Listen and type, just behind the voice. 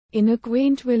In a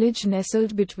quaint village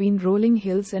nestled between rolling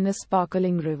hills and a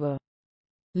sparkling river,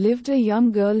 lived a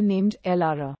young girl named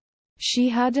Elara. She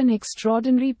had an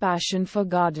extraordinary passion for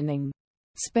gardening,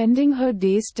 spending her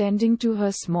days tending to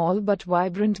her small but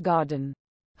vibrant garden.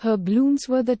 Her blooms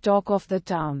were the talk of the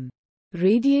town,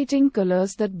 radiating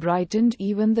colors that brightened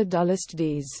even the dullest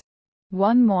days.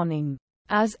 One morning,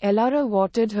 as Elara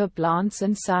watered her plants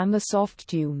and sang a soft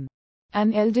tune,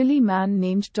 an elderly man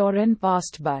named Torren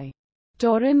passed by.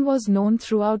 Torren was known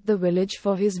throughout the village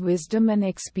for his wisdom and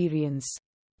experience.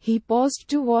 He paused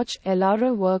to watch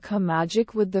Elara work her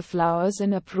magic with the flowers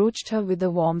and approached her with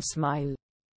a warm smile.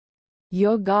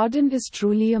 "Your garden is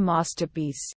truly a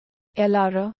masterpiece,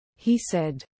 Elara," he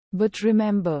said. "But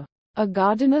remember, a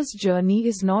gardener's journey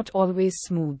is not always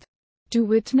smooth. To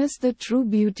witness the true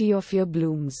beauty of your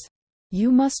blooms,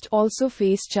 you must also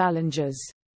face challenges."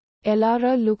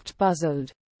 Elara looked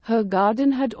puzzled. Her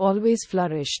garden had always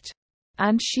flourished,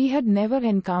 and she had never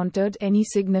encountered any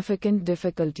significant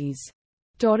difficulties.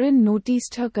 Torren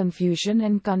noticed her confusion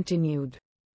and continued.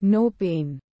 "No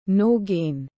pain, no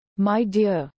gain, my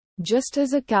dear. Just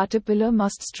as a caterpillar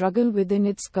must struggle within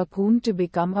its cocoon to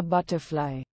become a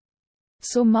butterfly,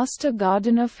 so must a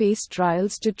gardener face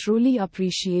trials to truly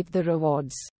appreciate the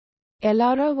rewards."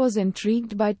 Elara was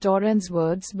intrigued by Torren's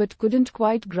words but couldn't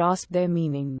quite grasp their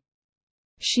meaning.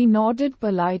 She nodded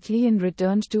politely and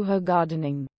returned to her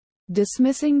gardening,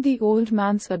 dismissing the old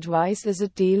man's advice as a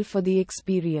tale for the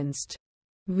experienced.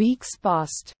 Weeks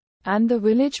passed, and the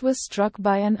village was struck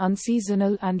by an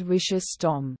unseasonal and vicious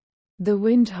storm. The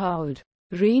wind howled,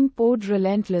 rain poured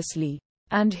relentlessly,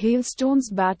 and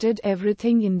hailstones battered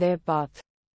everything in their path.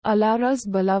 Elara's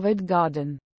beloved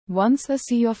garden, once a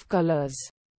sea of colors,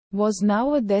 was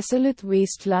now a desolate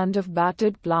wasteland of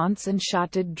battered plants and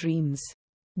shattered dreams.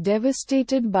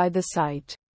 Devastated by the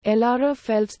sight, Elara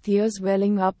felt tears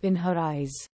welling up in her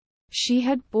eyes. She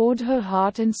had poured her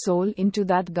heart and soul into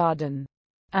that garden,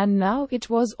 and now it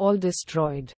was all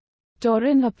destroyed.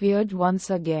 Torren appeared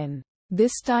once again,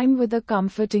 this time with a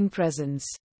comforting presence.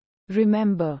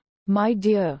 "Remember, my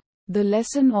dear, the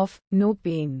lesson of no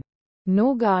pain,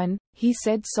 no gain," he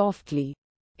said softly.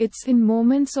 "It's in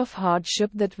moments of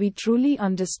hardship that we truly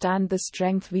understand the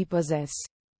strength we possess.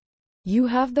 You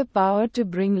have the power to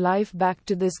bring life back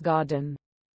to this garden."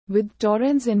 With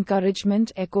Torren's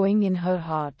encouragement echoing in her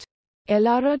heart,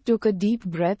 Elara took a deep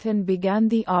breath and began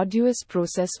the arduous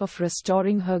process of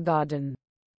restoring her garden.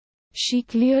 She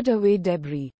cleared away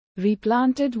debris,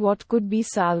 replanted what could be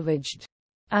salvaged,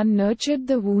 and nurtured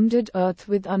the wounded earth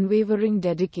with unwavering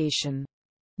dedication.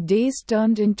 Days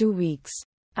turned into weeks,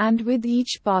 and with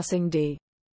each passing day,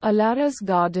 Elara's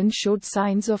garden showed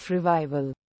signs of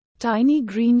revival. Tiny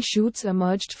green shoots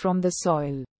emerged from the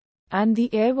soil, and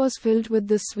the air was filled with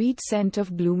the sweet scent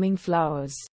of blooming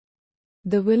flowers.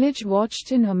 The village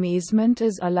watched in amazement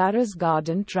as Elara's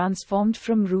garden transformed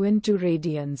from ruin to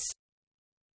radiance.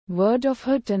 Word of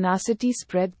her tenacity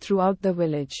spread throughout the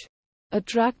village,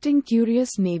 attracting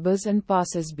curious neighbors and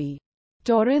passers-by.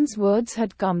 Torren's words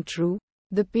had come true.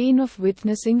 The pain of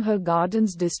witnessing her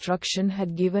garden's destruction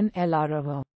had given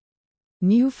Elara a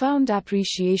newfound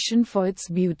appreciation for its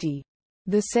beauty.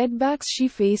 The setbacks she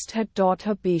faced had taught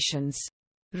her patience,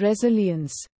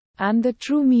 resilience, and the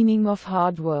true meaning of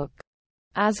hard work.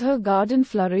 As her garden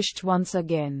flourished once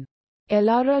again,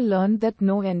 Elara learned that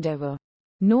no endeavor,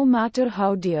 no matter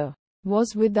how dear,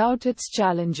 was without its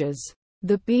challenges.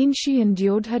 The pain she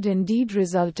endured had indeed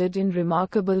resulted in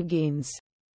remarkable gains.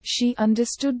 She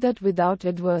understood that without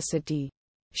adversity,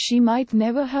 she might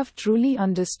never have truly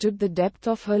understood the depth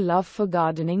of her love for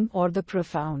gardening or the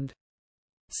profound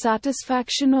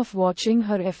satisfaction of watching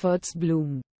her efforts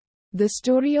bloom. The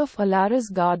story of Elara's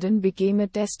garden became a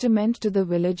testament to the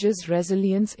village's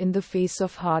resilience in the face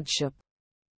of hardship.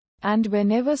 And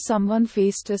whenever someone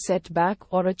faced a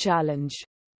setback or a challenge,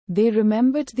 they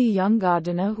remembered the young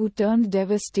gardener who turned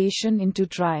devastation into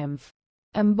triumph,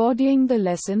 embodying the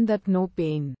lesson that no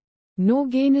pain, no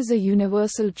gain is a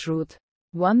universal truth,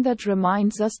 one that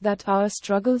reminds us that our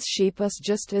struggles shape us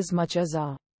just as much as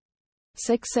our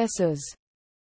successes.